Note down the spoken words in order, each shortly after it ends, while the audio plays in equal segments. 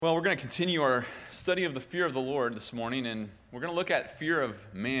Well, we're going to continue our study of the fear of the Lord this morning, and we're going to look at fear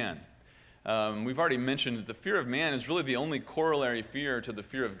of man. We've already mentioned that the fear of man is really the only corollary fear to the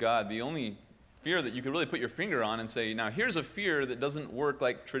fear of God, the only fear that you could really put your finger on and say, now here's a fear that doesn't work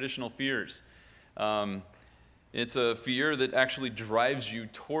like traditional fears. It's a fear that actually drives you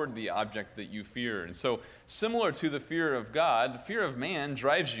toward the object that you fear. And so, similar to the fear of God, the fear of man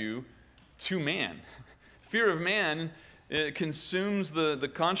drives you to man. Fear of man, it consumes the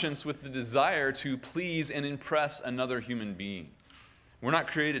conscience with the desire to please and impress another human being. We're not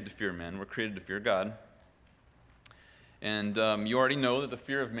created to fear men. We're created to fear God. And you already know that the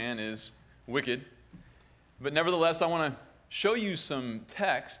fear of man is wicked. But nevertheless, I want to show you some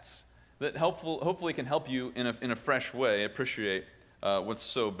texts that hopefully can help you in a fresh way appreciate what's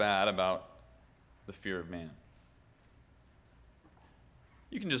so bad about the fear of man.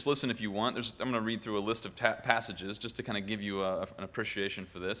 You can just listen if you want. I'm going to read through a list of passages just to kind of give you an appreciation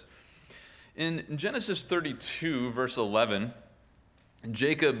for this. In Genesis 32, verse 11,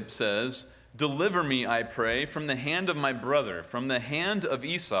 Jacob says, "Deliver me, I pray, from the hand of my brother, from the hand of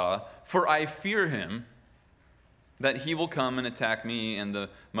Esau, for I fear him, that he will come and attack me and the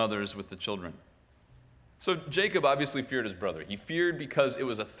mothers with the children." So Jacob obviously feared his brother. He feared because it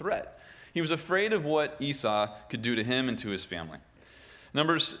was a threat. He was afraid of what Esau could do to him and to his family.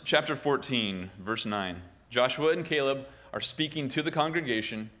 Numbers chapter 14, verse 9. Joshua and Caleb are speaking to the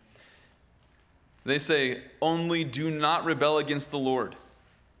congregation. They say, "Only do not rebel against the Lord,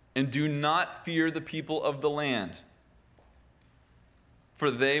 and do not fear the people of the land,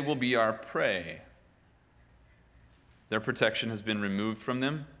 for they will be our prey. Their protection has been removed from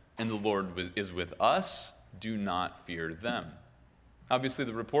them, and the Lord is with us. Do not fear them." Obviously,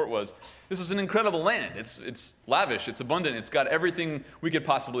 the report was, this is an incredible land. It's lavish, it's abundant, it's got everything we could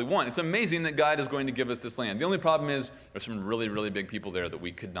possibly want. It's amazing that God is going to give us this land. The only problem is there's some really, really big people there that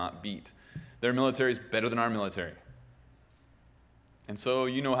we could not beat. Their military is better than our military. And so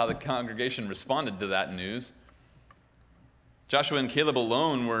you know how the congregation responded to that news. Joshua and Caleb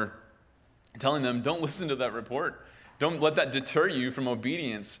alone were telling them, don't listen to that report. Don't let that deter you from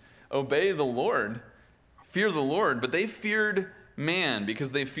obedience. Obey the Lord. Fear the Lord. But they feared man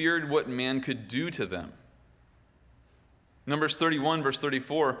because they feared what man could do to them. Numbers 31, verse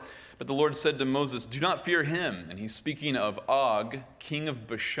 34, "But the Lord said to Moses, 'Do not fear him.'" And he's speaking of Og, king of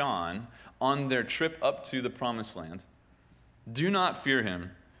Bashan, on their trip up to the promised land. "Do not fear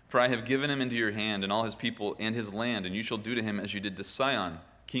him, for I have given him into your hand and all his people and his land, and you shall do to him as you did to Sihon,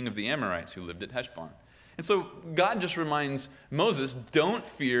 king of the Amorites, who lived at Heshbon." And so God just reminds Moses, don't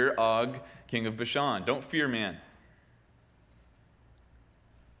fear Og, king of Bashan. Don't fear man.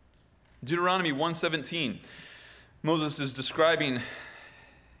 Deuteronomy 1:17, Moses is describing,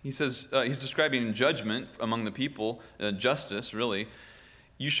 he's describing judgment among the people, justice, really.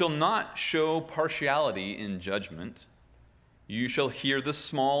 "You shall not show partiality in judgment. You shall hear the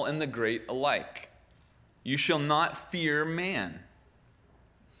small and the great alike. You shall not fear man,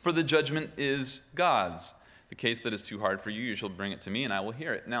 for the judgment is God's. The case that is too hard for you, you shall bring it to me, and I will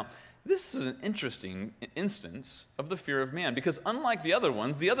hear it." Now, this is an interesting instance of the fear of man, because unlike the other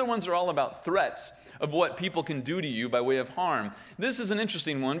ones are all about threats of what people can do to you by way of harm. This is an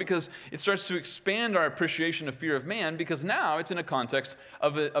interesting one because it starts to expand our appreciation of fear of man, because now it's in a context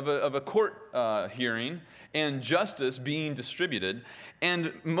of a court hearing and justice being distributed.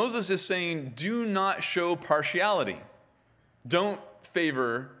 And Moses is saying, do not show partiality. Don't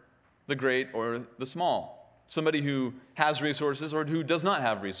favor the great or the small. Somebody who has resources or who does not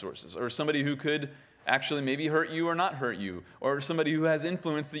have resources, or somebody who could actually maybe hurt you or not hurt you, or somebody who has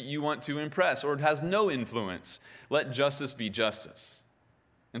influence that you want to impress or has no influence. Let justice be justice.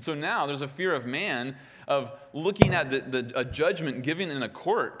 And so now there's a fear of man of looking at a judgment given in a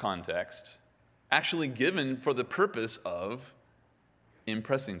court context, actually given for the purpose of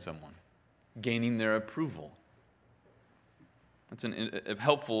impressing someone, gaining their approval. That's a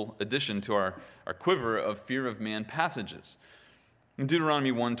helpful addition to our quiver of fear of man passages. In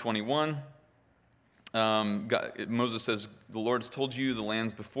Deuteronomy 1:21, Moses says, "The Lord's told you the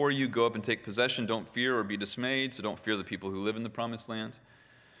land's before you. Go up and take possession. Don't fear or be dismayed." So don't fear the people who live in the promised land.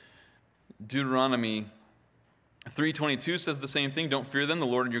 Deuteronomy 3:22 says the same thing. Don't fear them. The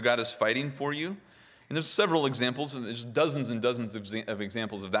Lord your God is fighting for you. And there's several examples, and there's dozens and dozens of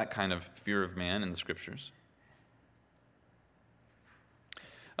examples of that kind of fear of man in the scriptures.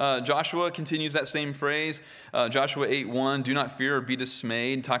 Joshua continues that same phrase. Joshua 8:1, "Do not fear or be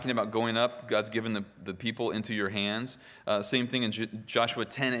dismayed," talking about going up. God's given the people into your hands. Same thing in Joshua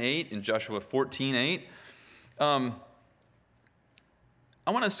 10:8 and Joshua 14:8. I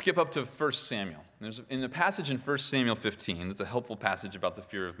want to skip up to 1 Samuel. In the passage in 1 Samuel 15, that's a helpful passage about the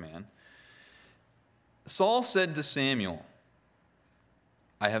fear of man. Saul said to Samuel,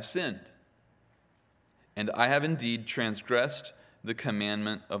 I have sinned, and I have indeed transgressed the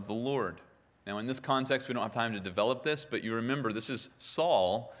commandment of the Lord. Now, in this context, we don't have time to develop this, but you remember this is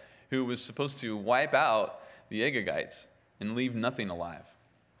Saul who was supposed to wipe out the Agagites and leave nothing alive.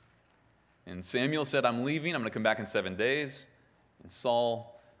 And Samuel said, I'm leaving. I'm going to come back in 7 days. And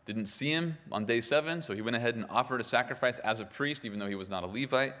Saul didn't see him on day 7, so he went ahead and offered a sacrifice as a priest, even though he was not a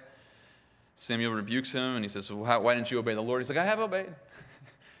Levite. Samuel rebukes him, and he says, well, why didn't you obey the Lord? He's like, I have obeyed.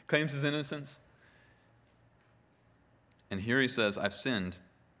 Claims his innocence. And here he says, I've sinned.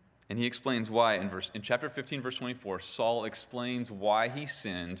 And he explains why. In chapter 15, verse 24, Saul explains why he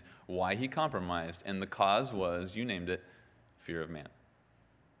sinned, why he compromised, and the cause was, you named it, fear of man.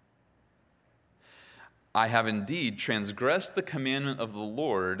 I have indeed transgressed the commandment of the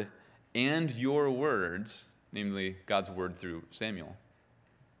Lord and your words, namely God's word through Samuel,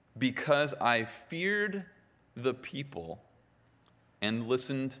 because I feared the people and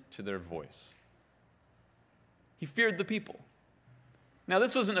listened to their voice. He feared the people. Now,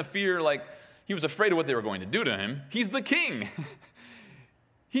 this wasn't a fear like he was afraid of what they were going to do to him. He's the king.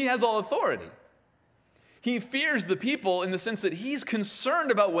 He has all authority. He fears the people in the sense that he's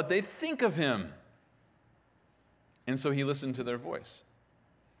concerned about what they think of him. And so he listened to their voice.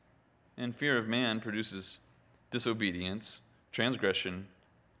 And fear of man produces disobedience, transgression,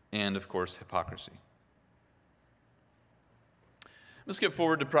 and, of course, hypocrisy. Let's skip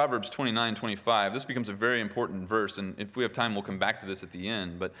forward to Proverbs 29:25. This becomes a very important verse, and if we have time, we'll come back to this at the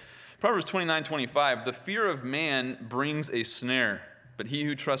end. But Proverbs 29:25, the fear of man brings a snare, but he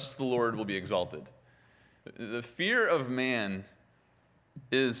who trusts the Lord will be exalted. The fear of man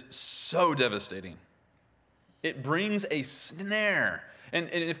is so devastating. It brings a snare. And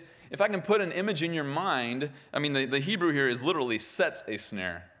if I can put an image in your mind, I mean, the Hebrew here is literally sets a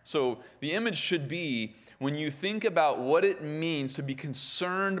snare. So the image should be when you think about what it means to be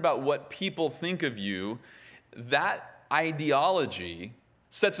concerned about what people think of you, that ideology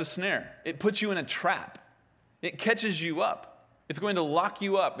sets a snare. It puts you in a trap. It catches you up. It's going to lock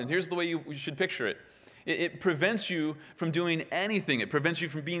you up. And here's the way you should picture it. It prevents you from doing anything. It prevents you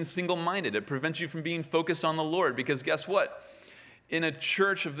from being single-minded. It prevents you from being focused on the Lord. Because guess what? In a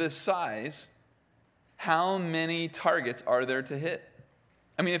church of this size, how many targets are there to hit?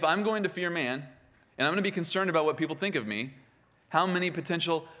 I mean, if I'm going to fear man, and I'm going to be concerned about what people think of me, how many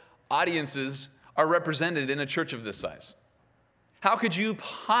potential audiences are represented in a church of this size? How could you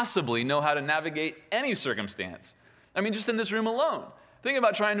possibly know how to navigate any circumstance? I mean, just in this room alone. Think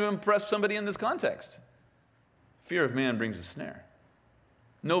about trying to impress somebody in this context. Fear of man brings a snare.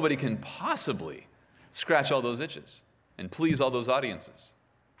 Nobody can possibly scratch all those itches and please all those audiences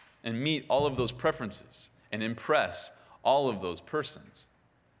and meet all of those preferences and impress all of those persons.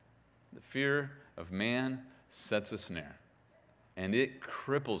 The fear of man sets a snare, and it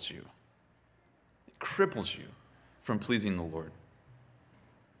cripples you. It cripples you from pleasing the Lord.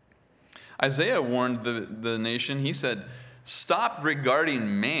 Isaiah warned the nation. He said, stop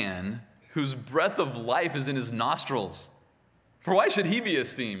regarding man whose breath of life is in his nostrils. For why should he be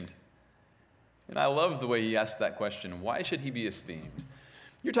esteemed? And I love the way he asks that question. Why should he be esteemed?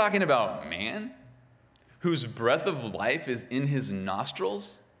 You're talking about man whose breath of life is in his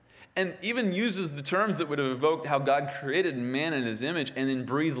nostrils? And even uses the terms that would have evoked how God created man in his image and then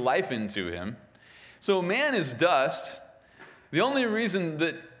breathed life into him. So man is dust. The only reason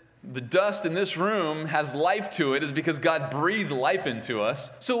that the dust in this room has life to it is because God breathed life into us.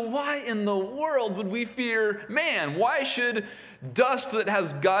 So why in the world would we fear man? Why should dust that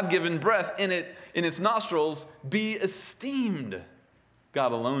has God-given breath in its nostrils be esteemed?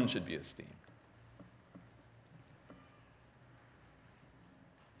 God alone should be esteemed.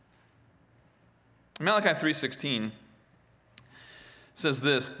 Malachi 3:16 says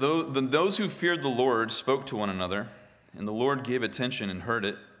this, those who feared the Lord spoke to one another, and the Lord gave attention and heard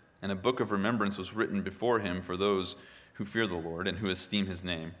it, and a book of remembrance was written before him for those who fear the Lord and who esteem his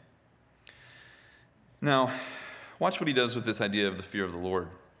name. Now, watch what he does with this idea of the fear of the Lord.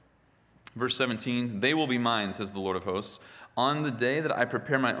 Verse 17, they will be mine, says the Lord of hosts, on the day that I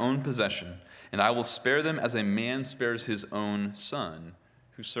prepare my own possession, and I will spare them as a man spares his own son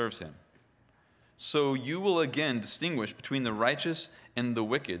who serves him. So you will again distinguish between the righteous and the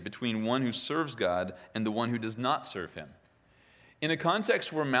wicked, between one who serves God and the one who does not serve him. In a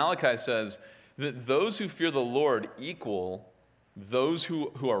context where Malachi says that those who fear the Lord equal those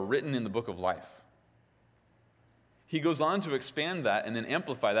who are written in the book of life, he goes on to expand that and then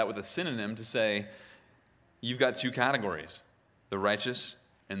amplify that with a synonym to say, you've got two categories, the righteous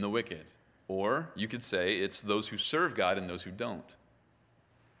and the wicked, Or you could say it's those who serve God and those who don't.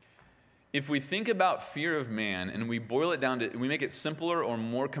 If we think about fear of man and we boil it down to, we make it simpler or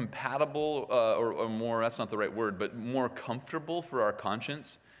more compatible, or more, that's not the right word, but more comfortable for our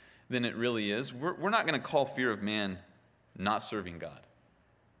conscience than it really is, we're not going to call fear of man not serving God.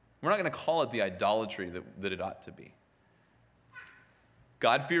 We're not going to call it the idolatry that it ought to be.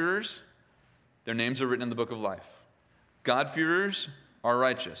 God-fearers, their names are written in the book of life. God-fearers are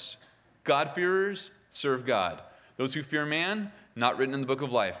righteous. God-fearers serve God. Those who fear man, not written in the book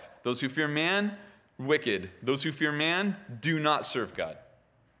of life. Those who fear man, wicked. Those who fear man, do not serve God.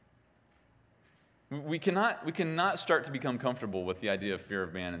 We cannot start to become comfortable with the idea of fear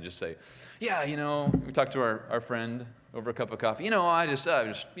of man and just say, yeah, we talked to our friend over a cup of coffee. I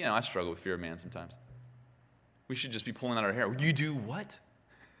struggle with fear of man sometimes. We should just be pulling out our hair. You do what?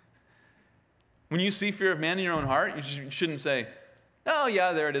 When you see fear of man in your own heart, you shouldn't say, oh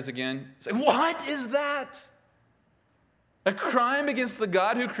yeah, there it is again. Say, what is that? A crime against the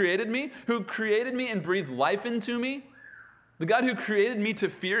God who created me and breathed life into me? The God who created me to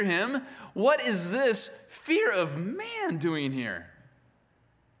fear him? What is this fear of man doing here?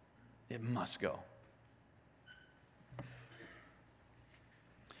 It must go.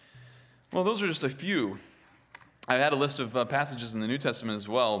 Well, those are just a few. I had a list of passages in the New Testament as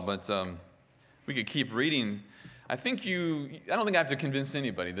well, but we could keep reading. I don't think I have to convince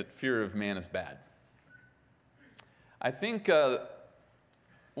anybody that fear of man is bad. I think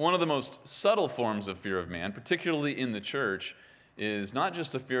one of the most subtle forms of fear of man, particularly in the church, is not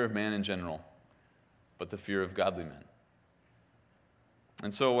just a fear of man in general, but the fear of godly men.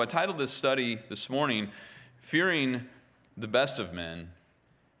 And so I titled this study this morning, Fearing the Best of Men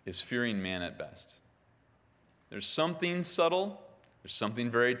is Fearing Man at Best. There's something subtle, there's something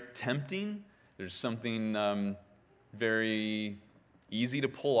very tempting, there's something very easy to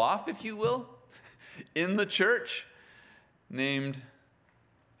pull off, if you will, in the church, named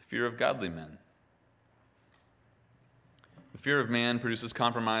fear of godly men. The fear of man produces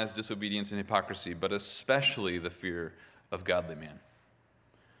compromise, disobedience, and hypocrisy, but especially the fear of godly man.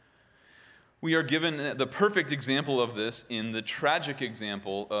 We are given the perfect example of this in the tragic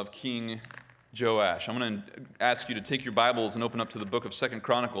example of King Joash. I'm going to ask you to take your Bibles and open up to the book of 2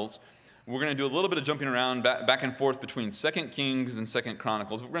 Chronicles. We're going to do a little bit of jumping around back and forth between 2 Kings and 2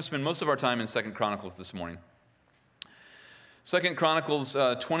 Chronicles. We're going to spend most of our time in 2 Chronicles this morning. 2 Chronicles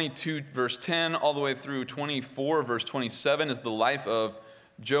 22, verse 10, all the way through 24, verse 27, is the life of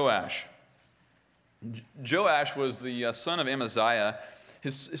Joash. Joash was the son of Amaziah.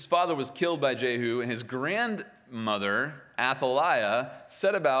 His father was killed by Jehu, and his grandmother, Athaliah,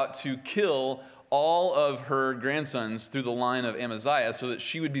 set about to kill all of her grandsons through the line of Amaziah so that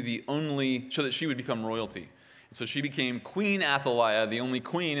she would become royalty. And so she became Queen Athaliah, the only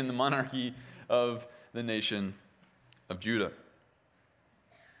queen in the monarchy of the nation of Judah.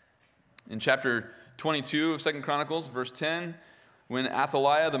 In chapter 22 of 2 Chronicles, verse 10, when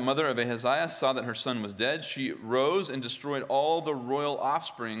Athaliah, the mother of Ahaziah, saw that her son was dead, she rose and destroyed all the royal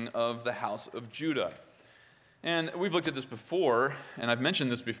offspring of the house of Judah. And we've looked at this before, and I've mentioned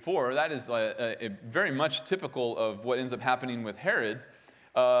this before. That is very much typical of what ends up happening with Herod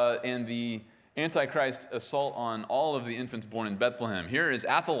and the Antichrist assault on all of the infants born in Bethlehem. Here is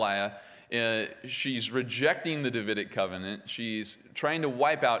Athaliah. She's rejecting the Davidic covenant. She's trying to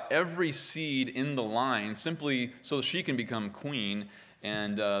wipe out every seed in the line simply so she can become queen.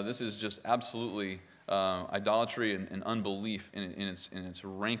 And this is just absolutely idolatry and unbelief in its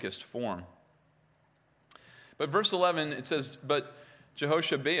rankest form. But verse 11, it says, "But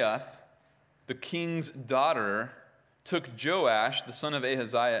Jehoshabeath, the king's daughter, took Joash, the son of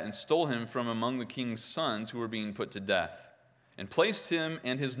Ahaziah, and stole him from among the king's sons who were being put to death, and placed him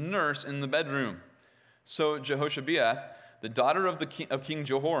and his nurse in the bedroom. So Jehoshabeath, the daughter of King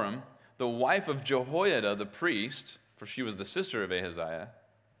Jehoram, the wife of Jehoiada the priest, for she was the sister of Ahaziah,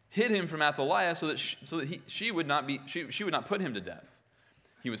 hid him from Athaliah so that she would not put him to death.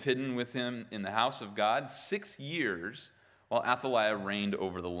 He was hidden with him in the house of God 6 years while Athaliah reigned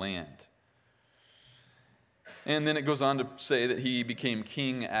over the land." And then it goes on to say that he became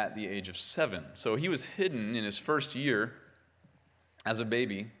king at the age of 7. So he was hidden in his first year as a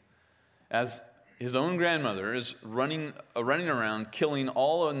baby, as his own grandmother is running around, killing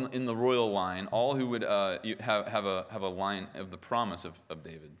all in the royal line, all who would have a line of the promise of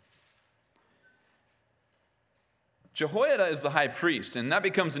David. Jehoiada is the high priest, and that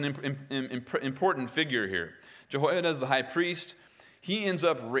becomes an important figure here. Jehoiada is the high priest. He and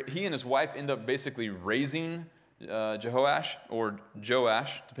his wife end up basically raising Jehoash, or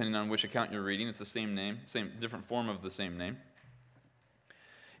Joash, depending on which account you're reading. It's the same name, different form of the same name.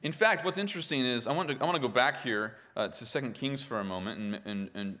 In fact, what's interesting is I want to go back here to 2 Kings for a moment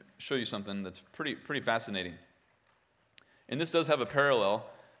and show you something that's pretty fascinating. And this does have a parallel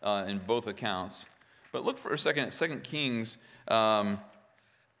in both accounts. But look for a second at 2 Kings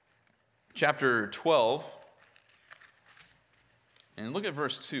chapter 12, and look at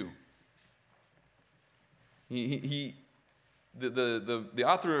verse 2. The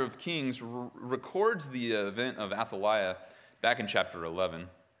author of Kings records the event of Athaliah back in chapter 11.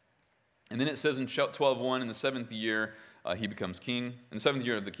 And then it says in 12:1, in the 7th year, he becomes king. In the 7th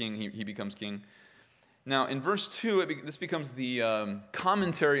year of the king, he becomes king. Now, in verse 2, this becomes the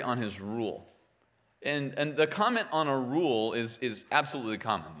commentary on his rule. And the comment on a rule is absolutely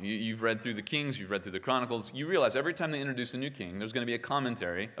common. You've read through the Kings, you've read through the Chronicles. You realize every time they introduce a new king, there's going to be a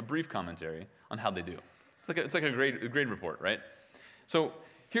commentary, a brief commentary, on how they do. It's like a grade report, right? So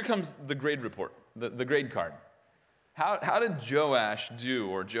here comes the grade report, the grade card. How did Joash do,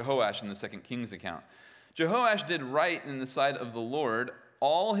 or Jehoash in the 2 Kings account? Jehoash did right in the sight of the Lord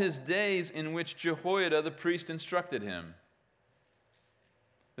all his days in which Jehoiada the priest instructed him.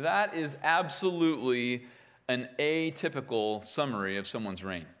 That is absolutely an atypical summary of someone's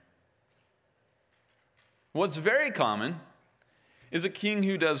reign. What's very common is a king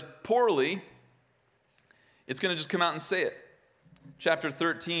who does poorly, it's going to just come out and say it. Chapter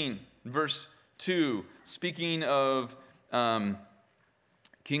 13, verse 2, speaking of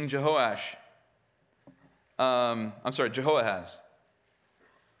King Jehoahaz.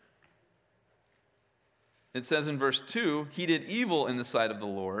 It says in verse 2, he did evil in the sight of the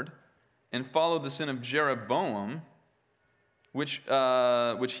Lord and followed the sin of Jeroboam, which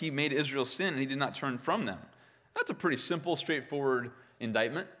he made Israel sin, and he did not turn from them. That's a pretty simple, straightforward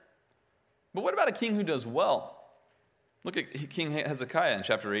indictment. But what about a king who does well? Look at King Hezekiah in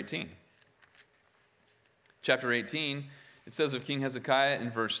chapter 18. Chapter 18, it says of King Hezekiah in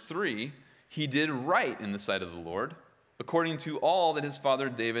verse 3, he did right in the sight of the Lord, according to all that his father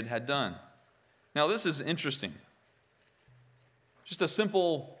David had done. Now, this is interesting. Just a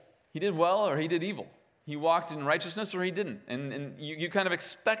simple, he did well or he did evil. He walked in righteousness or he didn't. And you kind of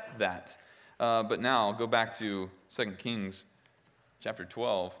expect that. But now, go back to 2 Kings chapter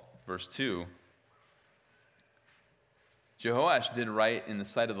 12, verse 2. Jehoash did right in the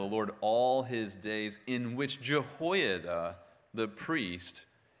sight of the Lord all his days, in which Jehoiada the priest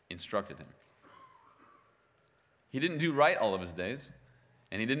instructed him. He didn't do right all of his days,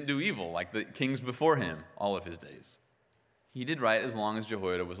 and he didn't do evil like the kings before him all of his days. He did right as long as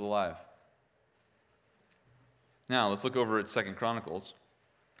Jehoiada was alive. Now, let's look over at 2 Chronicles.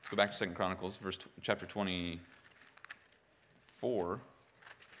 Let's go back to 2 Chronicles, chapter 24.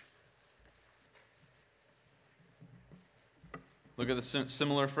 Look at the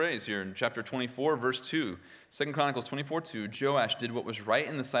similar phrase here in chapter 24, verse 2. 2 Chronicles 24:2, Joash did what was right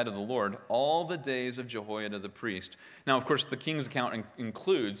in the sight of the Lord all the days of Jehoiada the priest. Now, of course, the king's account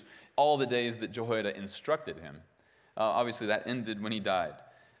includes all the days that Jehoiada instructed him. Obviously, that ended when he died.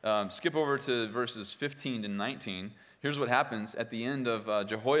 Skip over to verses 15 to 19. Here's what happens at the end of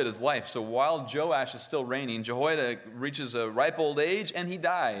Jehoiada's life. So while Joash is still reigning, Jehoiada reaches a ripe old age, and he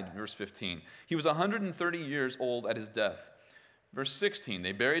died, verse 15. He was 130 years old at his death. Verse 16,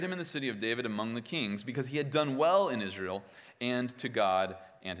 they buried him in the city of David among the kings because he had done well in Israel and to God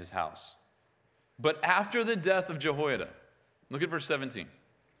and his house. But after the death of Jehoiada, look at verse 17.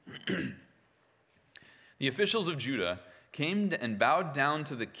 The officials of Judah came and bowed down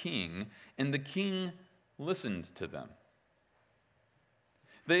to the king, and the king listened to them.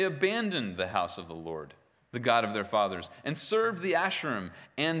 They abandoned the house of the Lord, the God of their fathers, and served the Asherim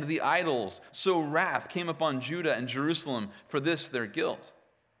and the idols. So wrath came upon Judah and Jerusalem for this their guilt.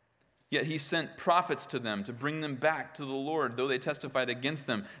 Yet he sent prophets to them to bring them back to the Lord. Though they testified against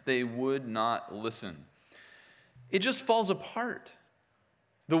them, they would not listen. It just falls apart.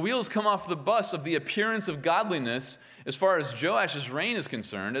 The wheels come off the bus of the appearance of godliness as far as Joash's reign is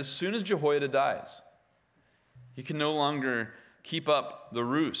concerned as soon as Jehoiada dies. He can no longer keep up the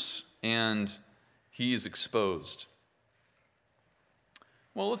ruse, and he is exposed.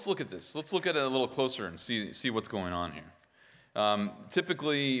 Well, let's look at this. Let's look at it a little closer and see what's going on here.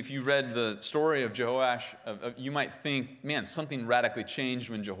 Typically, if you read the story of Jehoash, you might think, man, something radically changed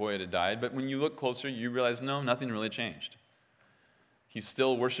when Jehoiada died. But when you look closer, you realize, no, nothing really changed. He's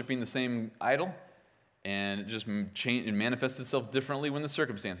still worshiping the same idol, and it just it manifests itself differently when the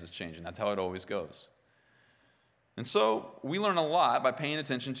circumstances change, and that's how it always goes. And so we learn a lot by paying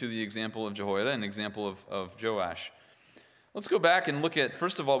attention to the example of Jehoiada and the example of Joash. Let's go back and look at,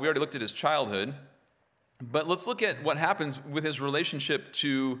 first of all, we already looked at his childhood, but let's look at what happens with his relationship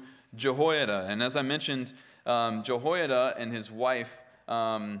to Jehoiada. And as I mentioned, Jehoiada and his wife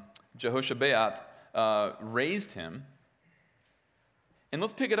Jehoshabeat, raised him. And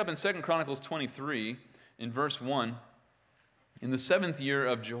let's pick it up in 2 Chronicles 23 in verse 1. In the seventh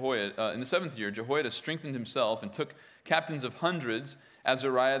year, Jehoiada strengthened himself and took captains of hundreds,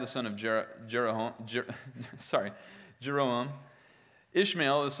 Azariah the son of Jeroham,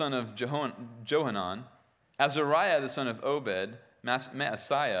 Ishmael the son of Johanan, Azariah the son of Obed,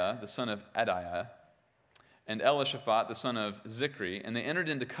 Maaseiah the son of Adiah, and Elishaphat the son of Zikri, and they entered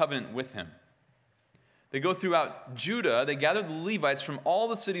into covenant with him. They go throughout Judah. They gathered the Levites from all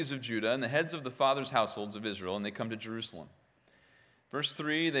the cities of Judah and the heads of the fathers' households of Israel, and they come to Jerusalem. Verse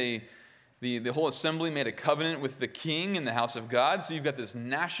 3, the whole assembly made a covenant with the king in the house of God. So you've got this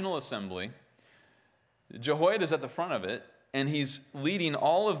national assembly. Jehoiada is at the front of it, and he's leading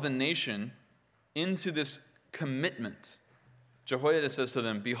all of the nation into this commitment. Jehoiada says to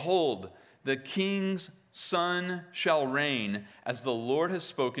them, "Behold, the king's son shall reign, as the Lord has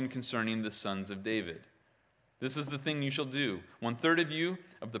spoken concerning the sons of David. This is the thing you shall do. 1/3 of you,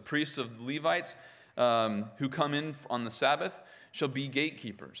 of the priests of the Levites who come in on the Sabbath, shall be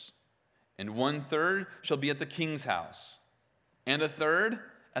gatekeepers. And 1/3 shall be at the king's house, and 1/3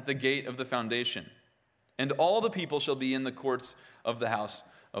 at the gate of the foundation. And all the people shall be in the courts of the house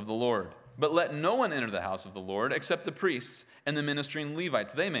of the Lord. But let no one enter the house of the Lord except the priests and the ministering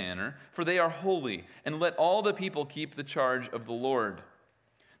Levites. They may enter, for they are holy. And let all the people keep the charge of the Lord.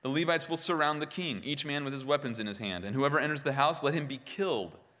 The Levites will surround the king, each man with his weapons in his hand. And whoever enters the house, let him be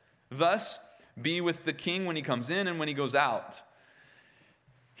killed. Thus be with the king when he comes in and when he goes out."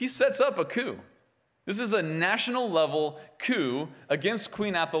 He sets up a coup. This is a national level coup against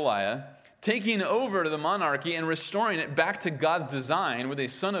Queen Athaliah, taking over the monarchy and restoring it back to God's design with a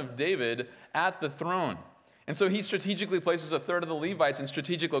son of David at the throne. And so he strategically places 1/3 of the Levites in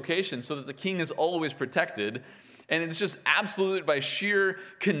strategic locations so that the king is always protected. And it's just absolute, by sheer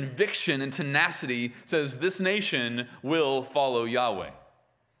conviction and tenacity, says this nation will follow Yahweh.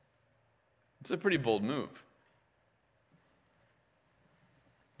 It's a pretty bold move.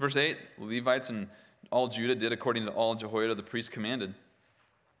 Verse 8, the Levites and all Judah did according to all Jehoiada the priest commanded.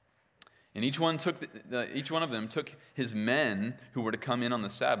 And each one of them took his men who were to come in on the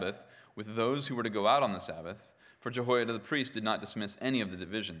Sabbath with those who were to go out on the Sabbath, for Jehoiada the priest did not dismiss any of the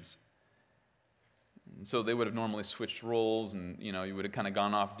divisions. And so they would have normally switched roles, and you would have kind of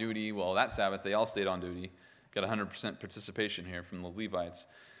gone off duty. Well, that Sabbath they all stayed on duty. Got 100% participation here from the Levites.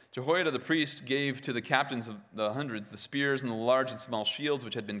 Jehoiada the priest gave to the captains of the hundreds the spears and the large and small shields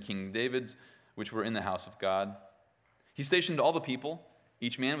which had been King David's, which were in the house of God. He stationed all the people,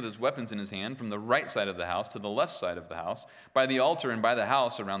 each man with his weapons in his hand, from the right side of the house to the left side of the house, by the altar and by the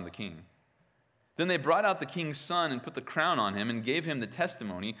house around the king. Then they brought out the king's son and put the crown on him and gave him the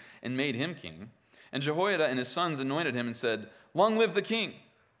testimony and made him king. And Jehoiada and his sons anointed him and said, "Long live the king."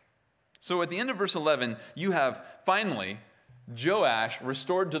 So at the end of verse 11, you have finally Joash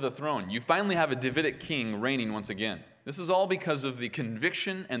restored to the throne. You finally have a Davidic king reigning once again. This is all because of the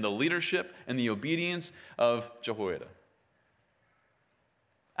conviction and the leadership and the obedience of Jehoiada.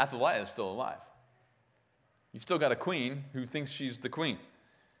 Athaliah is still alive. You've still got a queen who thinks she's the queen.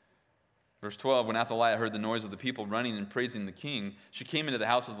 Verse 12, when Athaliah heard the noise of the people running and praising the king, she came into the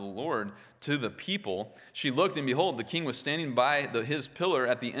house of the Lord to the people. She looked, and behold, the king was standing by his pillar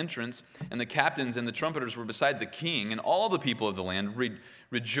at the entrance, and the captains and the trumpeters were beside the king, and all the people of the land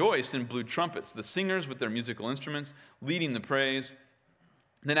rejoiced and blew trumpets, the singers with their musical instruments, leading the praise.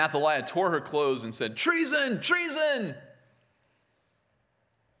 Then Athaliah tore her clothes and said, "Treason! Treason!"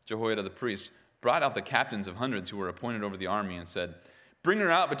 Jehoiada the priest brought out the captains of hundreds who were appointed over the army and said, "Bring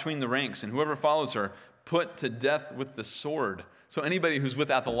her out between the ranks, and whoever follows her, put to death with the sword." So anybody who's with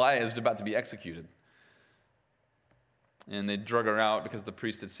Athaliah is about to be executed. And they drug her out because the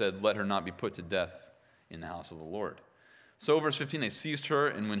priest had said, "Let her not be put to death in the house of the Lord." So verse 15, they seized her,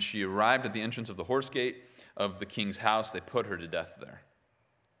 and when she arrived at the entrance of the horse gate of the king's house, they put her to death there.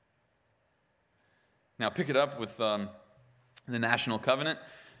 Now pick it up with the national covenant.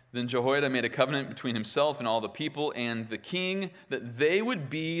 Then Jehoiada made a covenant between himself and all the people and the king that they would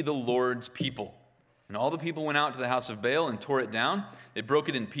be the Lord's people. And all the people went out to the house of Baal and tore it down. They broke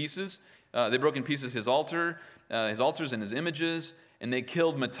it in pieces. They broke in pieces his altars and his images, and they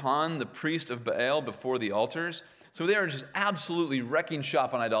killed Mattan, the priest of Baal, before the altars. So they are just absolutely wrecking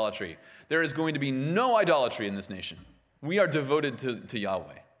shop on idolatry. There is going to be no idolatry in this nation. We are devoted to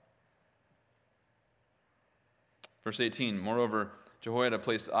Yahweh. Verse 18, moreover, Jehoiada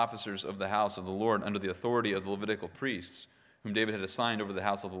placed officers of the house of the Lord under the authority of the Levitical priests, whom David had assigned over the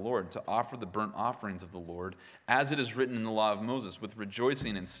house of the Lord, to offer the burnt offerings of the Lord, as it is written in the law of Moses, with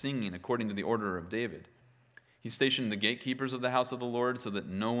rejoicing and singing according to the order of David. He stationed the gatekeepers of the house of the Lord so that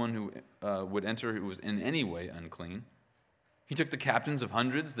no one who would enter who was in any way unclean. He took the captains of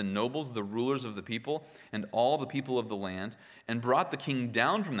hundreds, the nobles, the rulers of the people, and all the people of the land, and brought the king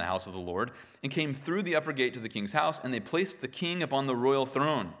down from the house of the Lord, and came through the upper gate to the king's house, and they placed the king upon the royal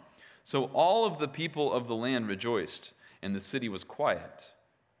throne. So all of the people of the land rejoiced, and the city was quiet,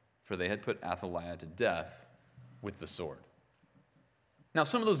 for they had put Athaliah to death with the sword. Now,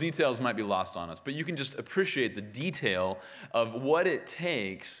 some of those details might be lost on us, but you can just appreciate the detail of what it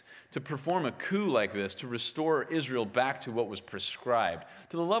takes to perform a coup like this, to restore Israel back to what was prescribed,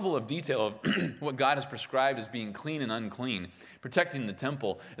 to the level of detail of what God has prescribed as being clean and unclean, protecting the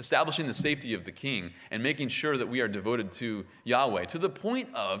temple, establishing the safety of the king, and making sure that we are devoted to Yahweh, to the point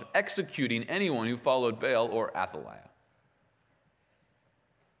of executing anyone who followed Baal or Athaliah.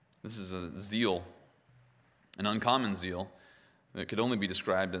 This is a zeal, an uncommon zeal, that could only be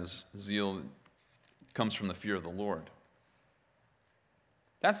described as zeal that comes from the fear of the Lord.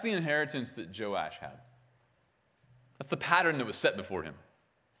 That's the inheritance that Joash had. That's the pattern that was set before him.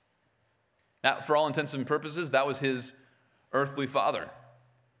 That, for all intents and purposes, that was his earthly father.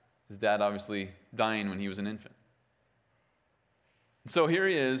 His dad obviously dying when he was an infant. So here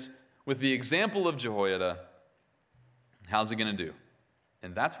he is with the example of Jehoiada. How's he going to do?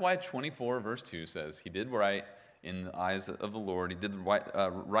 And that's why 24 verse 2 says, he did right in the eyes of the Lord. He did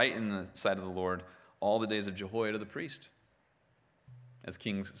right in the sight of the Lord all the days of Jehoiada the priest. As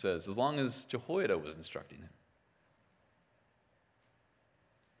King says, as long as Jehoiada was instructing him.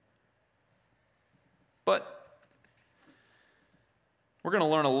 But we're going to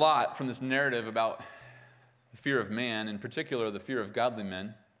learn a lot from this narrative about the fear of man, in particular the fear of godly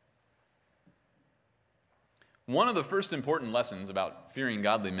men. One of the first important lessons about fearing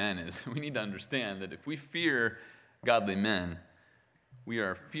godly men is we need to understand that if we fear godly men, we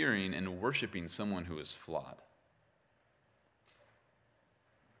are fearing and worshiping someone who is flawed.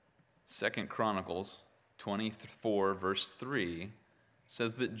 2 Chronicles 24, verse 3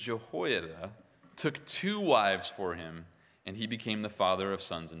 says that Jehoiada took 2 wives for him, and he became the father of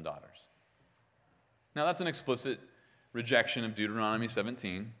sons and daughters. Now, that's an explicit rejection of Deuteronomy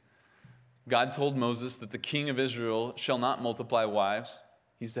 17. God told Moses that the king of Israel shall not multiply wives.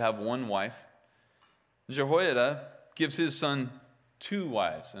 He's to have 1 wife. Jehoiada gives his son 2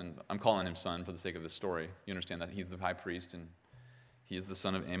 wives, and I'm calling him son for the sake of this story. You understand that he's the high priest, and he is the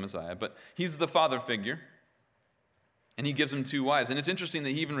son of Amaziah, but he's the father figure, and he gives him 2 wives. And it's interesting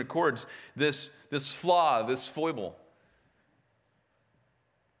that he even records this flaw, this foible.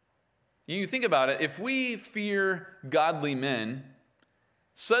 You think about it, if we fear godly men,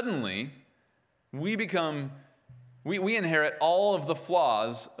 suddenly we inherit all of the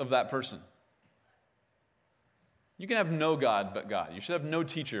flaws of that person. You can have no God but God. You should have no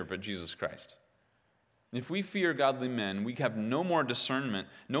teacher but Jesus Christ. If we fear godly men, we have no more discernment,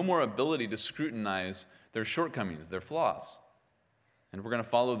 no more ability to scrutinize their shortcomings, their flaws. And we're going to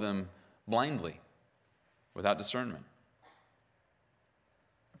follow them blindly, without discernment.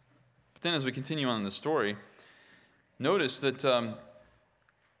 But then as we continue on in the story, notice that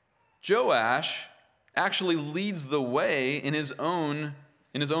Joash actually leads the way in his own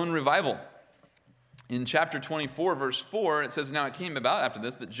revival. In chapter 24, verse 4, it says, "Now it came about after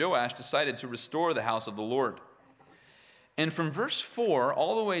this that Joash decided to restore the house of the Lord." And from verse 4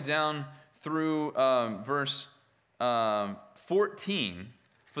 all the way down through verse 14,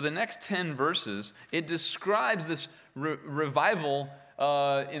 for the next 10 verses, it describes this revival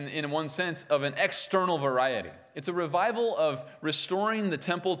in one sense of an external variety. It's a revival of restoring the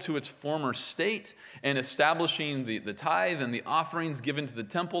temple to its former state and establishing the tithe and the offerings given to the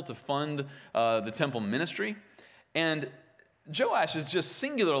temple to fund the temple ministry. And Joash is just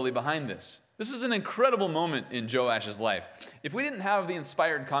singularly behind this. This is an incredible moment in Joash's life. If we didn't have the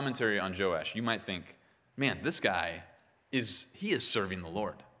inspired commentary on Joash, you might think, man, this guy is serving the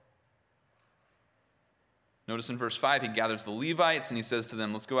Lord. Notice in verse 5, he gathers the Levites and he says to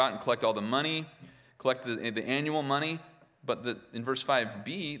them, let's go out and collect all the money, collect the annual money. But in verse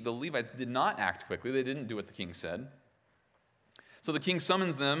 5b, the Levites did not act quickly. They didn't do what the king said. So the king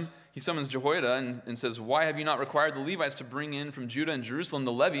summons them. He summons Jehoiada and says, why have you not required the Levites to bring in from Judah and Jerusalem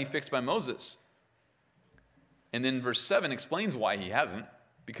the levy fixed by Moses? And then verse 7 explains why he hasn't.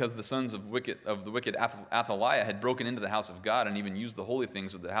 Because the sons of the wicked Athaliah had broken into the house of God and even used the holy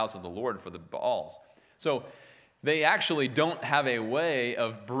things of the house of the Lord for the Baals. So they actually don't have a way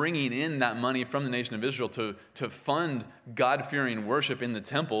of bringing in that money from the nation of Israel to fund God-fearing worship in the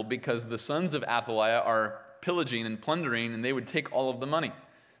temple, because the sons of Athaliah are pillaging and plundering, and they would take all of the money.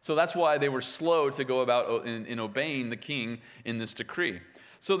 So that's why they were slow to go about in obeying the king in this decree.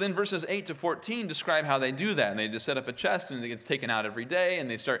 So then verses 8 to 14 describe how they do that. And they just set up a chest and it gets taken out every day. And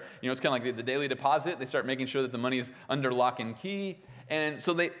they start, it's kind of like the daily deposit. They start making sure that the money is under lock and key. And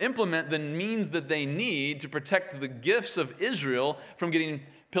so they implement the means that they need to protect the gifts of Israel from getting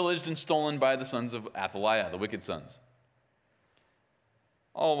pillaged and stolen by the sons of Athaliah, the wicked sons.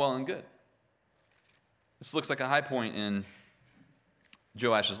 All well and good. This looks like a high point in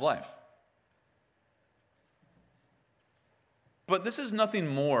Joash's life. But this is nothing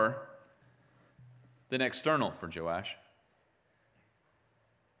more than external for Joash.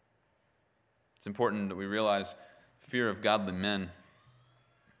 It's important that we realize fear of godly men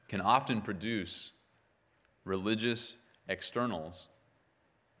can often produce religious externals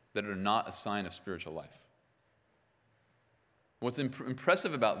that are not a sign of spiritual life. What's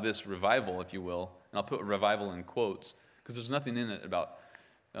impressive about this revival, if you will, and I'll put revival in quotes, because there's nothing in it about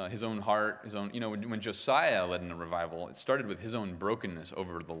his own heart, his own, when Josiah led in a revival, it started with his own brokenness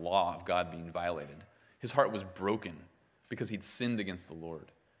over the law of God being violated. His heart was broken because he'd sinned against the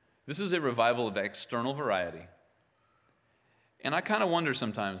Lord. This is a revival of external variety. And I kind of wonder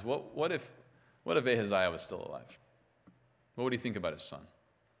sometimes, what if Ahaziah was still alive? What would he think about his son?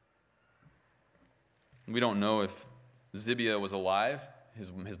 We don't know if Zibiah was alive,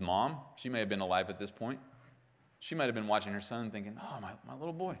 his mom. She may have been alive at this point. She might have been watching her son thinking, oh, my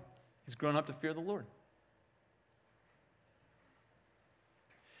little boy, he's grown up to fear the Lord.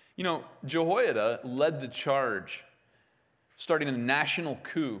 Jehoiada led the charge, starting a national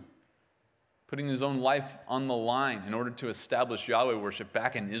coup, putting his own life on the line in order to establish Yahweh worship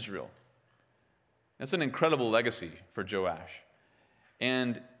back in Israel. That's an incredible legacy for Joash.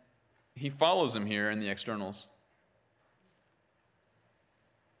 And he follows him here in the externals.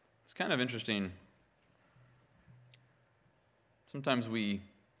 It's kind of interesting. Sometimes we,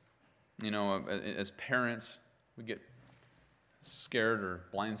 as parents, we get scared or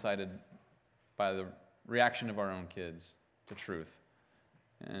blindsided by the reaction of our own kids to truth.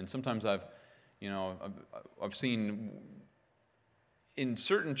 And sometimes I've seen in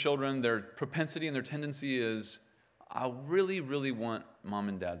certain children, their propensity and their tendency is, I really, really want mom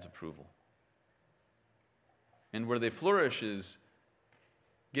and dad's approval. And where they flourish is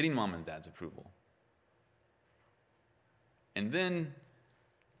getting mom and dad's approval. And then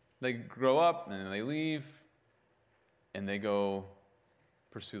they grow up and they leave and they go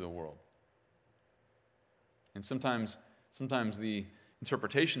pursue the world. And sometimes the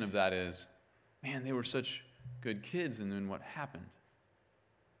interpretation of that is, man, they were such good kids, and then what happened?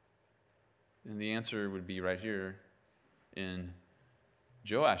 And the answer would be right here in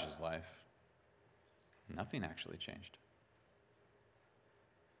Joash's life. Nothing actually changed.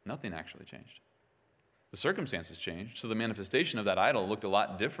 Nothing actually changed. The circumstances changed, so the manifestation of that idol looked a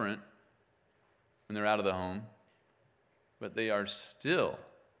lot different when they're out of the home, but they are still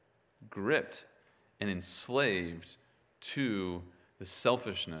gripped and enslaved to the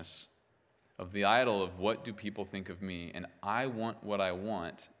selfishness of the idol of what do people think of me, and I want what I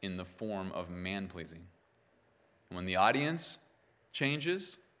want in the form of man-pleasing. When the audience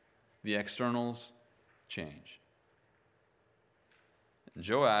changes, the externals change.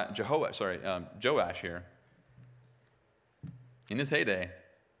 Joash here, in his heyday,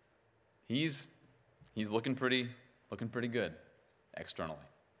 he's looking pretty good externally.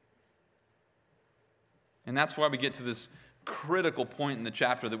 And that's why we get to this critical point in the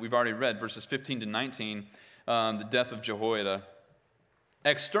chapter that we've already read, verses 15 to 19, the death of Jehoiada.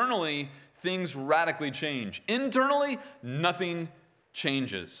 Externally, things radically change. Internally, nothing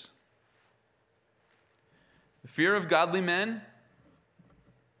changes. The fear of godly men.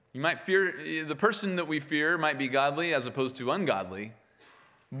 You might fear, the person that we fear might be godly as opposed to ungodly,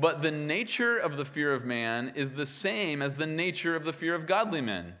 but the nature of the fear of man is the same as the nature of the fear of godly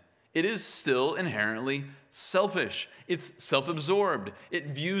men. It is still inherently selfish. It's self-absorbed.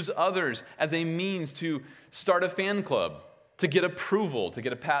 It views others as a means to start a fan club, to get approval, to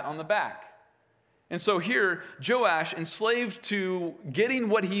get a pat on the back. And so here, Joash, enslaved to getting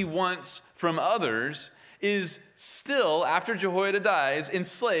what he wants from others, is still, after Jehoiada dies,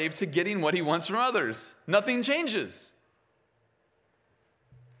 enslaved to getting what he wants from others. Nothing changes.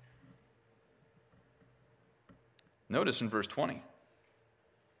 Notice in verse 20.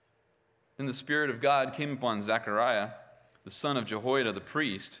 Then the Spirit of God came upon Zechariah, the son of Jehoiada the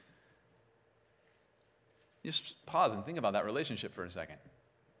priest. Just pause and think about that relationship for a second.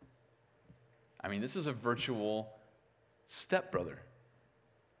 I mean, this is a virtual stepbrother.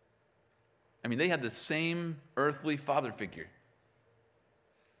 I mean, they had the same earthly father figure.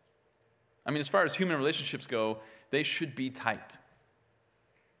 I mean, as far as human relationships go, they should be tight.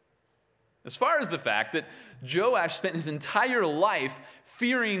 As far as the fact that Joash spent his entire life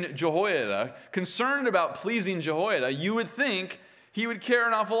fearing Jehoiada, concerned about pleasing Jehoiada, you would think he would care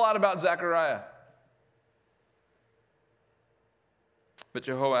an awful lot about Zechariah. But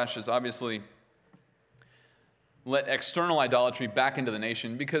Jehoash has obviously let external idolatry back into the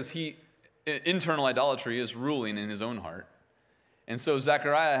nation because internal idolatry is ruling in his own heart. And so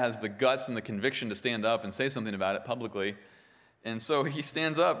Zechariah has the guts and the conviction to stand up and say something about it publicly. And so he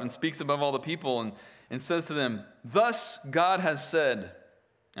stands up and speaks above all the people and says to them, "Thus God has said,"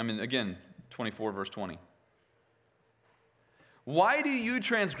 again, 24 verse 20. "Why do you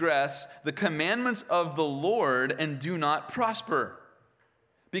transgress the commandments of the Lord and do not prosper?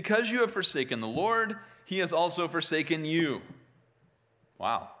 Because you have forsaken the Lord, he has also forsaken you."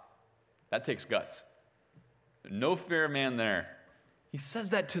 Wow, that takes guts. No fair man there. He says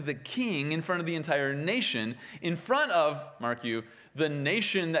that to the king in front of the entire nation, in front of, mark you, the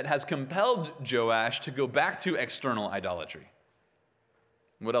nation that has compelled Joash to go back to external idolatry.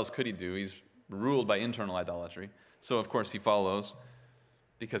 What else could he do? He's ruled by internal idolatry. So, of course, he follows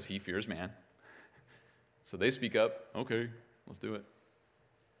because he fears man. So they speak up, "Okay, let's do it."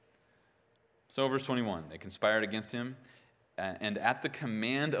 So, verse 21, they conspired against him, and at the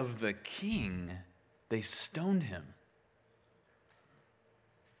command of the king, they stoned him.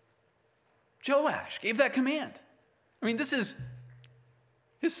 Joash gave that command. This is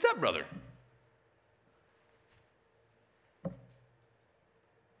his stepbrother.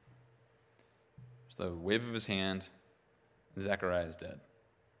 Just a wave of his hand, Zechariah is dead.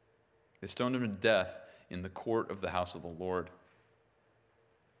 They stoned him to death in the court of the house of the Lord.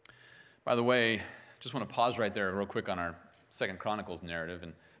 By the way, just want to pause right there real quick on our 2 Chronicles narrative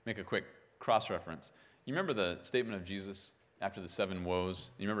and make a quick cross-reference. You remember the statement of Jesus after the 7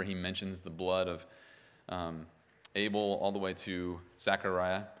 woes? You remember he mentions the blood of Abel all the way to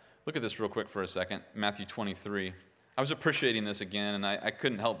Zechariah? Look at this real quick for a second. Matthew 23. I was appreciating this again, and I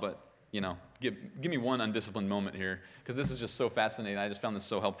couldn't help but, give me one undisciplined moment here, because this is just so fascinating. I just found this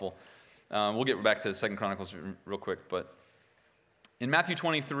so helpful. We'll get back to 2 Chronicles real quick, but in Matthew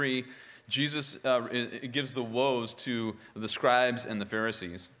 23, Jesus gives the woes to the scribes and the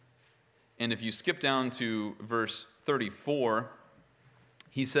Pharisees. And if you skip down to verse 34,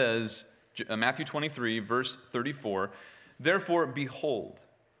 he says, Matthew 23, verse 34, "Therefore, behold,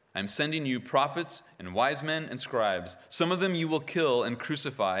 I am sending you prophets and wise men and scribes. Some of them you will kill and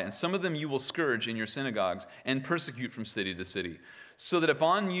crucify, and some of them you will scourge in your synagogues and persecute from city to city, so that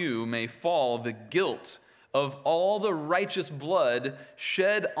upon you may fall the guilt of all the righteous blood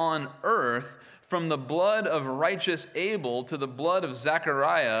shed on earth, from the blood of righteous Abel to the blood of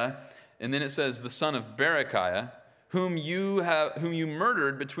Zechariah," and then it says, "the son of Berechiah, whom you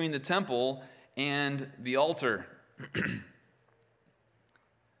murdered between the temple and the altar."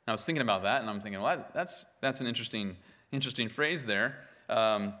 I was thinking about that, and I'm thinking, well, that's an interesting phrase there.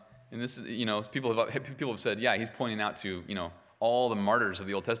 And this, people have said, yeah, he's pointing out to all the martyrs of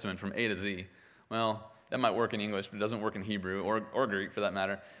the Old Testament from A to Z. Well, that might work in English, but it doesn't work in Hebrew or Greek for that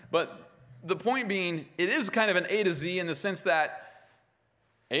matter. But the point being, it is kind of an A to Z in the sense that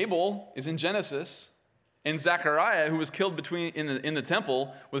Abel is in Genesis, and Zechariah, who was killed in the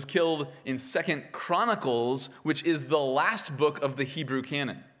temple, was killed in 2 Chronicles, which is the last book of the Hebrew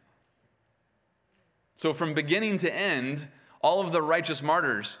canon. So from beginning to end, all of the righteous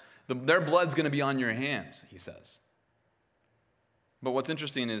martyrs, their blood's going to be on your hands, he says. But what's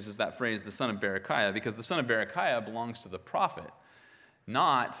interesting is that phrase, the son of Berechiah, because the son of Berechiah belongs to the prophet,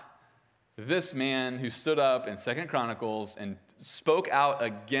 not this man who stood up in 2 Chronicles and spoke out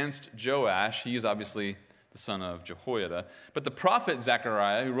against Joash. He is obviously the son of Jehoiada. But the prophet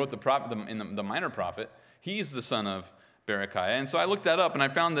Zechariah, who wrote the minor prophet, he's the son of Berechiah. And so I looked that up, and I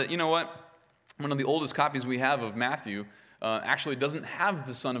found that, one of the oldest copies we have of Matthew actually doesn't have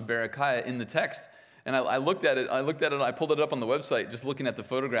the son of Berechiah in the text. And I looked at it, I pulled it up on the website, just looking at the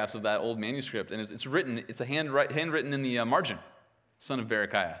photographs of that old manuscript, and it's a handwritten in the margin, son of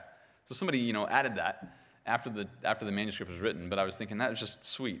Berechiah. So somebody, added that after the manuscript was written, but I was thinking that was just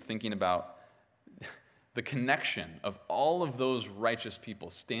sweet, thinking about the connection of all of those righteous people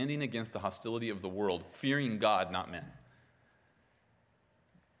standing against the hostility of the world, fearing God, not men.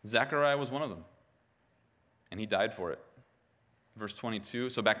 Zechariah was one of them, and he died for it. Verse 22,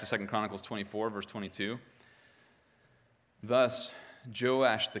 so back to 2 Chronicles 24, verse 22. "Thus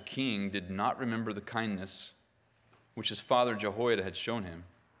Joash the king did not remember the kindness which his father Jehoiada had shown him,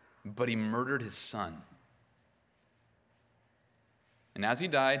 but he murdered his son. And as he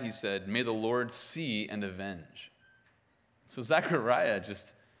died, he said, 'May the Lord see and avenge.'" So Zechariah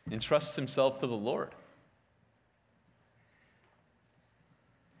just entrusts himself to the Lord.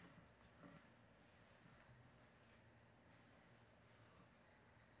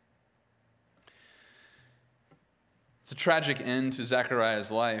 It's a tragic end to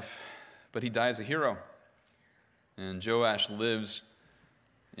Zechariah's life, but he dies a hero. And Joash lives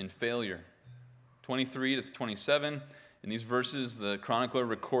in failure. 23 to 27, in these verses, the chronicler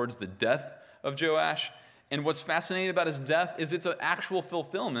records the death of Joash. And what's fascinating about his death is it's an actual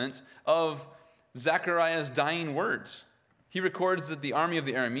fulfillment of Zechariah's dying words. He records that the army of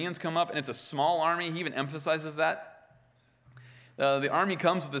the Arameans come up, and it's a small army. He even emphasizes that. The army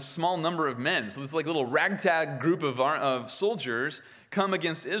comes with a small number of men. So this like little ragtag group of soldiers come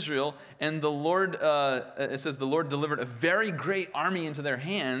against Israel, and the Lord, it says, the Lord delivered a very great army into their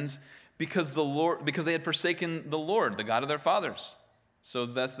hands because they had forsaken the Lord, the God of their fathers. So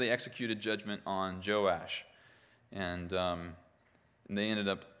thus they executed judgment on Joash, and they ended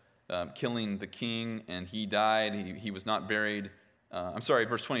up killing the king, and he died. He was not buried.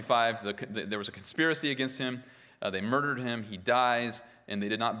 Verse 25. There was a conspiracy against him. They murdered him, he dies, and they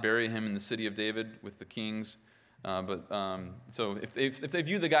did not bury him in the city of David with the kings. So if they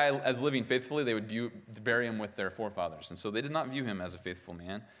view the guy as living faithfully, they would bury him with their forefathers. And so they did not view him as a faithful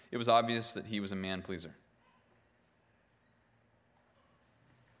man. It was obvious that he was a man-pleaser.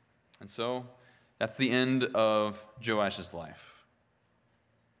 And so that's the end of Joash's life.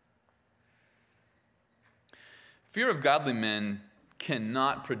 Fear of godly men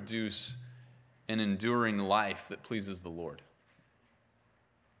cannot produce an enduring life that pleases the Lord.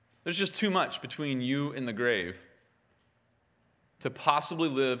 There's just too much between you and the grave to possibly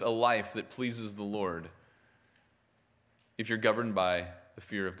live a life that pleases the Lord if you're governed by the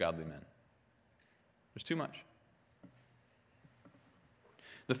fear of godly men. There's too much.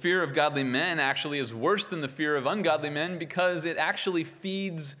 The fear of godly men actually is worse than the fear of ungodly men because it actually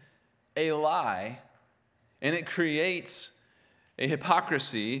feeds a lie, and it creates a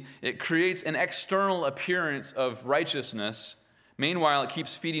hypocrisy. It creates an external appearance of righteousness. Meanwhile, it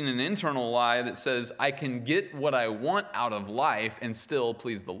keeps feeding an internal lie that says, I can get what I want out of life and still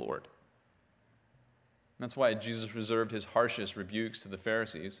please the Lord. That's why Jesus reserved his harshest rebukes to the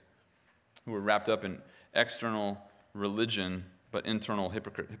Pharisees, who were wrapped up in external religion but internal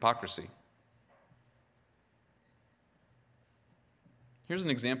hypocrisy. Here's an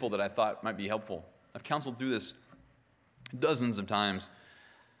example that I thought might be helpful. I've counseled through this dozens of times,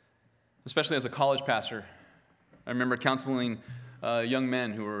 especially as a college pastor. I remember counseling young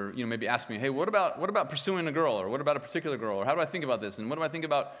men who were, maybe asking me, hey, what about pursuing a girl, or what about a particular girl, or how do I think about this, and what do I think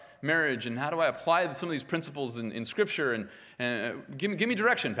about marriage, and how do I apply some of these principles in Scripture, and give me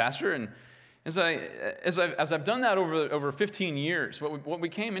direction, Pastor. And as I've done that over 15 years, what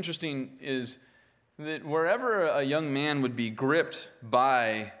became interesting is that wherever a young man would be gripped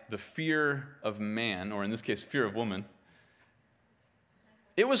by the fear of man, or in this case, fear of woman,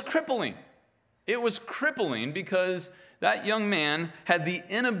 it was crippling. It was crippling because that young man had the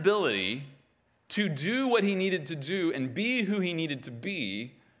inability to do what he needed to do and be who he needed to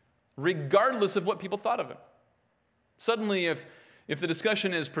be, regardless of what people thought of him. Suddenly, if the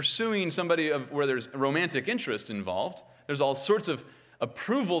discussion is pursuing somebody where there's romantic interest involved, there's all sorts of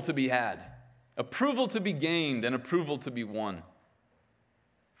approval to be had, approval to be gained, and approval to be won.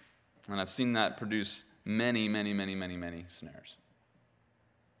 And I've seen that produce many, many, many, many, many snares.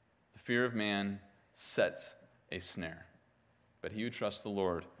 The fear of man sets a snare, but he who trusts the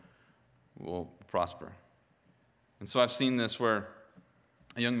Lord will prosper. And so I've seen this where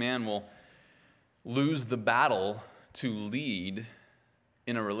a young man will lose the battle to lead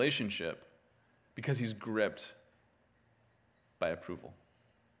in a relationship because he's gripped by approval.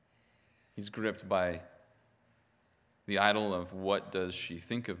 He's gripped by the idol of, what does she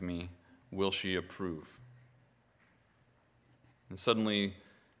think of me? Will she approve? And suddenly,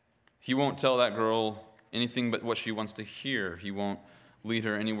 he won't tell that girl anything but what she wants to hear. He won't lead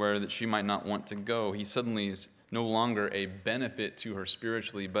her anywhere that she might not want to go. He suddenly is no longer a benefit to her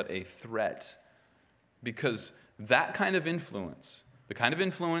spiritually, but a threat. Because that kind of influence, the kind of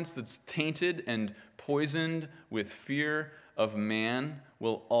influence that's tainted and poisoned with fear of man,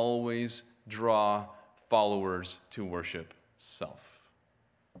 will always draw followers to worship self.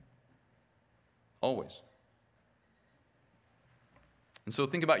 Always. And so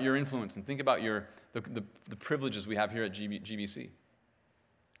think about your influence and think about the privileges we have here at GBC.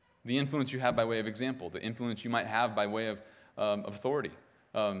 The influence you have by way of example, the influence you might have by way of authority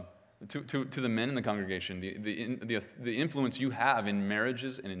to the men in the congregation, the influence you have in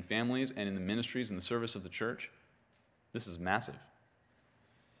marriages and in families and in the ministries and the service of the church. This is massive.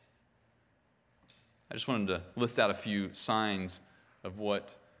 I just wanted to list out a few signs of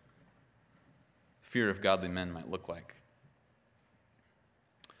what fear of godly men might look like.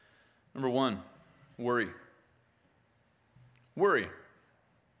 Number one, worry. Worry.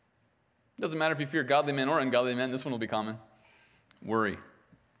 Doesn't matter if you fear godly men or ungodly men, this one will be common. Worry,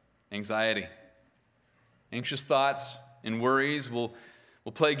 anxiety, anxious thoughts and worries will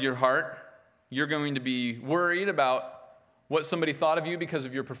plague your heart. You're going to be worried about what somebody thought of you because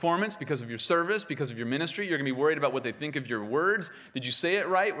of your performance, because of your service, because of your ministry. You're going to be worried about what they think of your words. Did you say it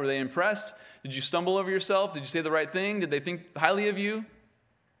right? Were they impressed? Did you stumble over yourself? Did you say the right thing? Did they think highly of you?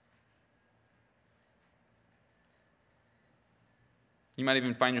 You might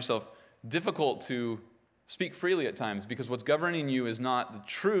even find yourself difficult to speak freely at times because what's governing you is not the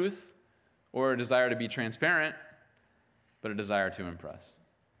truth or a desire to be transparent, but a desire to impress.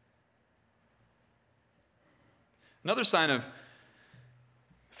 Another sign of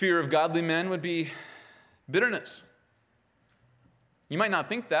fear of godly men would be bitterness. You might not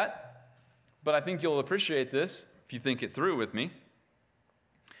think that, but I think you'll appreciate this if you think it through with me.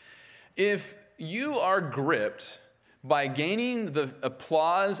 If you are gripped by gaining the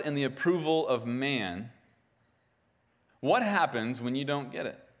applause and the approval of man, what happens when you don't get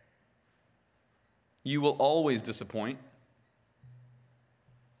it? You will always disappoint.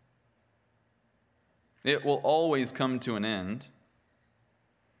 It will always come to an end.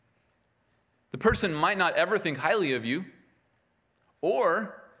 The person might not ever think highly of you,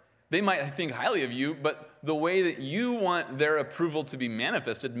 or they might think highly of you, but the way that you want their approval to be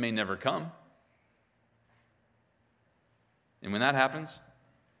manifested may never come. And when that happens,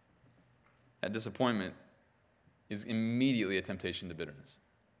 that disappointment is immediately a temptation to bitterness.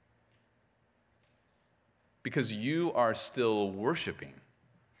 Because you are still worshiping,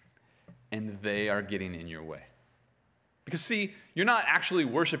 and they are getting in your way. Because see, you're not actually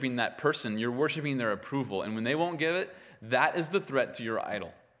worshiping that person, you're worshiping their approval. And when they won't give it, that is the threat to your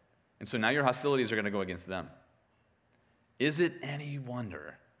idol. And so now your hostilities are going to go against them. Is it any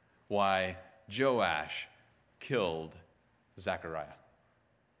wonder why Joash killed Zechariah?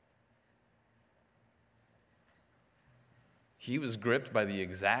 He was gripped by the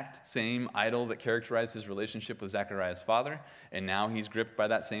exact same idol that characterized his relationship with Zechariah's father, and now he's gripped by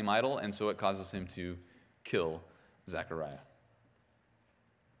that same idol, and so it causes him to kill Zechariah.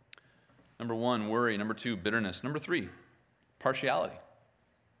 Number 1, worry. Number 2, bitterness. Number 3, partiality.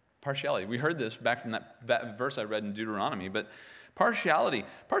 Partiality. We heard this back from that verse I read in Deuteronomy, but partiality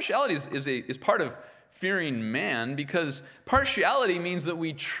is part of fearing man, because partiality means that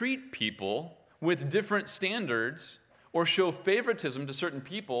we treat people with different standards or show favoritism to certain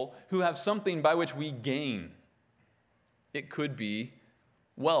people who have something by which we gain. It could be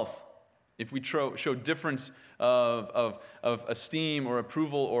wealth. If we show difference of esteem or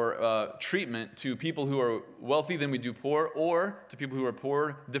approval or treatment to people who are wealthy than we do poor, or to people who are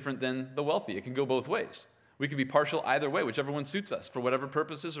poor different than the wealthy. It can go both ways. We could be partial either way, whichever one suits us, for whatever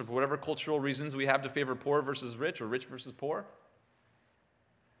purposes or for whatever cultural reasons we have to favor poor versus rich or rich versus poor.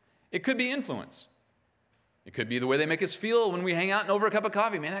 It could be influence. It could be the way they make us feel when we hang out and over a cup of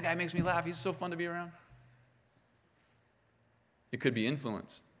coffee. Man, that guy makes me laugh. He's so fun to be around. It could be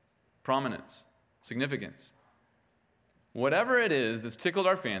influence, prominence, significance. Whatever it is that's tickled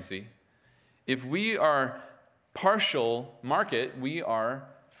our fancy, if we are partial market, we are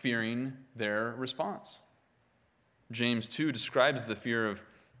fearing their response. James 2 describes the fear of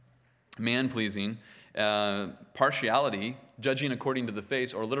man-pleasing, partiality, judging according to the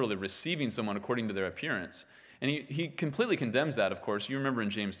face, or literally receiving someone according to their appearance. And he completely condemns that, of course. You remember in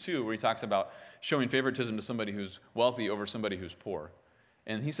James 2 where he talks about showing favoritism to somebody who's wealthy over somebody who's poor.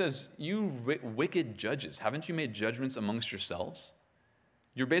 And he says, you wicked judges, haven't you made judgments amongst yourselves?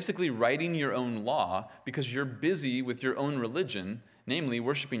 You're basically writing your own law because you're busy with your own religion, namely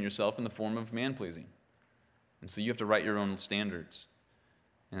worshiping yourself in the form of man-pleasing. And so you have to write your own standards.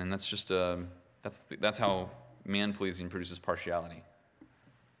 And that's just that's how man-pleasing produces partiality.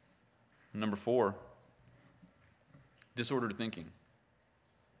 Number 4, disordered thinking.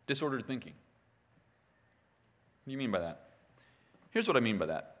 Disordered thinking. What do you mean by that? Here's what I mean by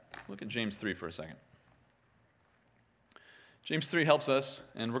that. Look at James 3 for a second. James 3 helps us,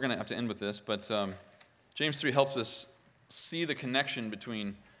 and we're going to have to end with this, but James 3 helps us see the connection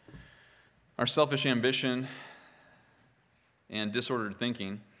between our selfish ambition and disordered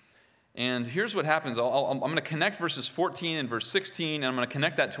thinking. And here's what happens. I'm going to connect verses 14 and verse 16, and I'm going to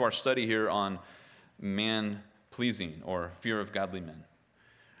connect that to our study here on man-pleasing or fear of godly men.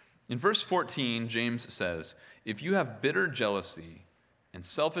 In verse 14, James says, if you have bitter jealousy and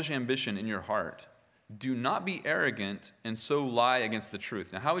selfish ambition in your heart, do not be arrogant and so lie against the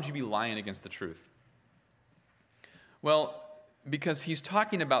truth. Now, how would you be lying against the truth? Well, because he's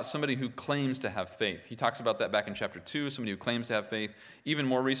talking about somebody who claims to have faith. He talks about that back in chapter 2, somebody who claims to have faith. Even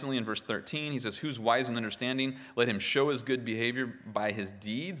more recently in verse 13, he says, who's wise and understanding? Let him show his good behavior by his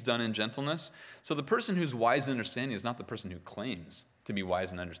deeds done in gentleness. So the person who's wise and understanding is not the person who claims to be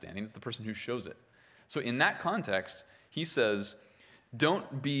wise and understanding. It's the person who shows it. So in that context, he says, don't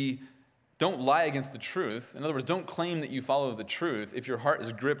lie against the truth. In other words, don't claim that you follow the truth if your heart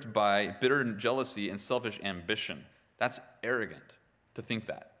is gripped by bitter jealousy and selfish ambition. That's arrogant to think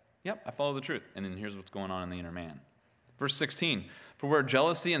that. Yep, I follow the truth. And then here's what's going on in the inner man. Verse 16, for where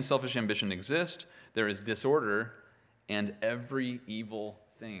jealousy and selfish ambition exist, there is disorder and every evil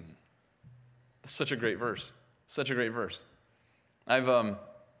thing. That's such a great verse. Such a great verse. I've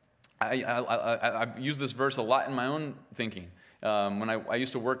used this verse a lot in my own thinking. When I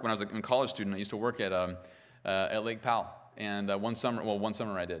used to work, when I was a college student, I used to work at Lake Powell. And one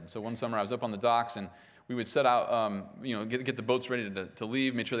summer I did. So one summer I was up on the docks, and we would set out, get the boats ready to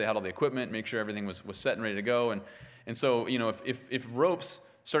leave, make sure they had all the equipment, make sure everything was set and ready to go. And so, if ropes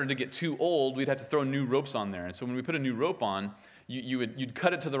started to get too old, we'd have to throw new ropes on there. And so when we put a new rope on, you'd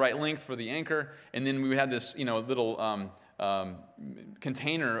cut it to the right length for the anchor, and then we would have this, little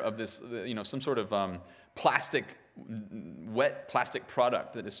container of this, some sort of wet plastic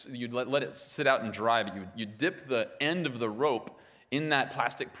product that is, you'd let it sit out and dry, but you dip the end of the rope in that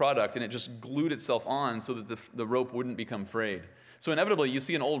plastic product, and it just glued itself on so that the rope wouldn't become frayed. So inevitably, you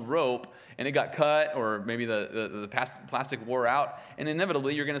see an old rope, and it got cut, or maybe the plastic wore out, and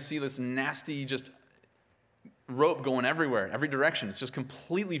inevitably, you're going to see this nasty just rope going everywhere, every direction. It's just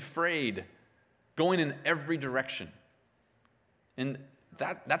completely frayed, going in every direction. And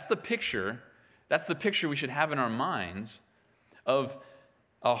that's the picture. That's the picture we should have in our minds of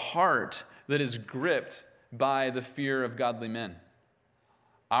a heart that is gripped by the fear of godly men.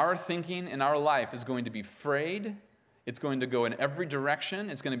 Our thinking in our life is going to be frayed. It's going to go in every direction.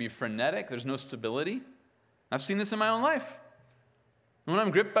 It's going to be frenetic. There's no stability. I've seen this in my own life. When I'm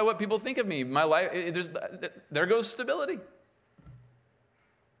gripped by what people think of me, my life, there goes stability.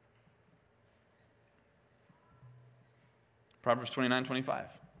 Proverbs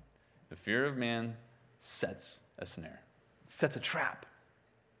 29:25. The fear of man sets a snare, sets a trap.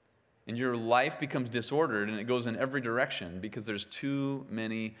 And your life becomes disordered, and it goes in every direction because there's too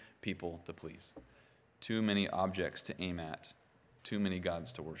many people to please, too many objects to aim at, too many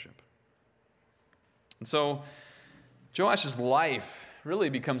gods to worship. And so Joash's life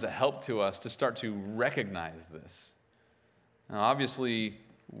really becomes a help to us to start to recognize this. Now, obviously,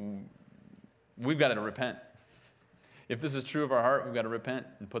 we've got to repent. If this is true of our heart, we've got to repent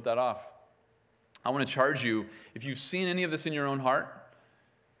and put that off. I want to charge you, if you've seen any of this in your own heart,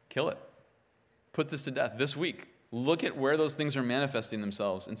 kill it. Put this to death this week. Look at where those things are manifesting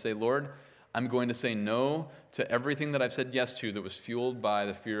themselves and say, Lord, I'm going to say no to everything that I've said yes to that was fueled by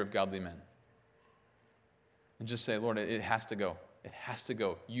the fear of godly men. And just say, Lord, it has to go. It has to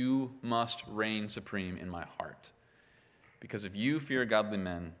go. You must reign supreme in my heart. Because if you fear godly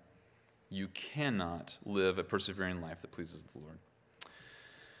men, you cannot live a persevering life that pleases the Lord.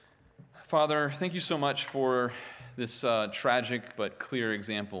 Father, thank you so much for this tragic but clear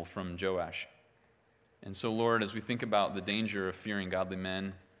example from Joash. And so, Lord, as we think about the danger of fearing godly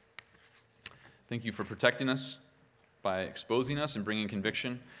men, thank you for protecting us by exposing us and bringing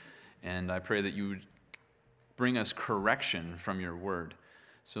conviction. And I pray that you would bring us correction from your word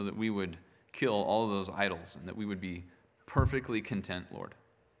so that we would kill all of those idols and that we would be perfectly content, Lord,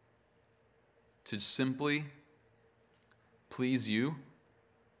 to simply please you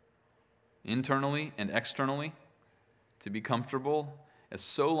internally and externally, to be comfortable as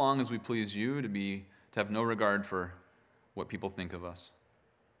so long as we please you, to have no regard for what people think of us.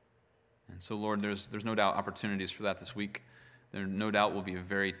 And so, Lord, there's no doubt opportunities for that this week. There no doubt will be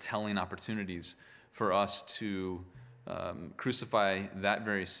very telling opportunities for us to crucify that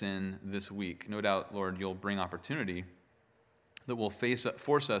very sin this week. No doubt, Lord, you'll bring opportunity that will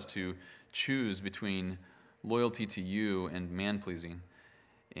force us to choose between loyalty to you and man-pleasing.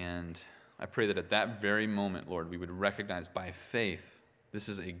 And I pray that at that very moment, Lord, we would recognize by faith this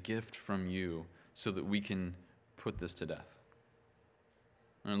is a gift from you so that we can put this to death.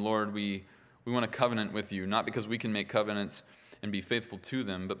 And Lord, we want to covenant with you, not because we can make covenants and be faithful to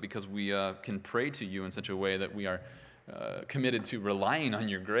them, but because we can pray to you in such a way that we are committed to relying on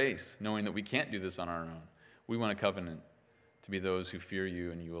your grace, knowing that we can't do this on our own. We want a covenant to be those who fear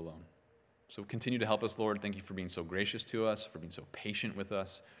you and you alone. So continue to help us, Lord. Thank you for being so gracious to us, for being so patient with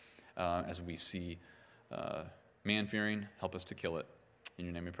us. As we see man-fearing, help us to kill it. In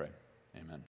your name we pray. Amen.